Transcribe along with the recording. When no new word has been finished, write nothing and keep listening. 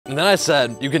And then I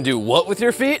said, you can do what with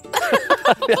your feet?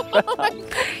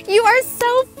 You are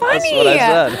so funny. That's what I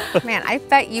said. Man, I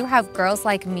bet you have girls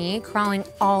like me crawling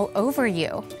all over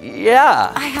you.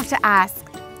 Yeah. I have to ask,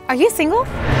 are you single?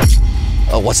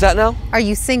 What's that now? Are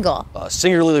you single?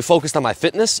 Singularly focused on my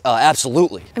fitness?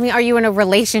 Absolutely. I mean, are you in a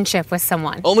relationship with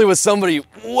someone? Only with somebody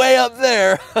way up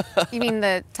there. You mean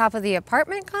the top of the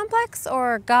apartment complex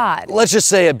or God? Let's just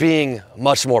say a being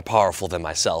much more powerful than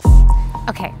myself.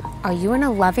 Okay, are you in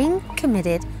a loving,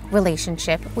 committed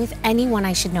relationship with anyone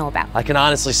I should know about? I can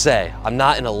honestly say I'm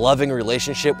not in a loving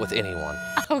relationship with anyone.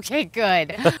 Okay,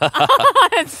 good.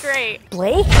 That's great.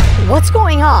 Blake, what's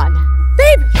going on?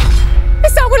 Babe,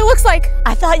 it's not what it looks like.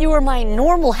 I thought you were my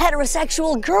normal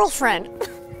heterosexual girlfriend.